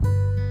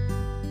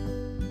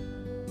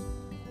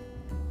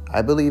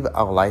I believe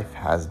our life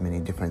has many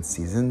different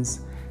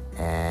seasons,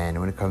 and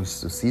when it comes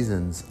to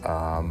seasons,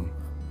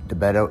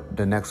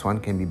 the next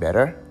one can be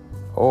better,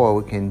 or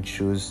we can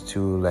choose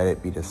to let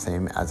it be the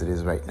same as it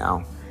is right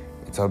now.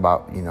 It's all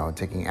about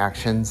taking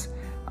actions,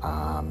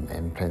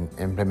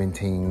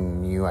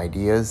 implementing new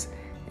ideas,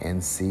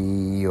 and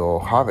see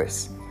your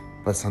harvest.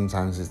 But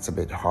sometimes it's a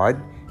bit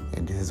hard,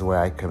 and this is where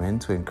I come in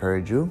to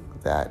encourage you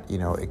that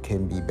it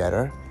can be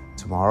better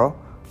tomorrow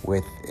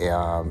with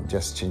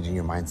just changing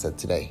your mindset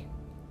today.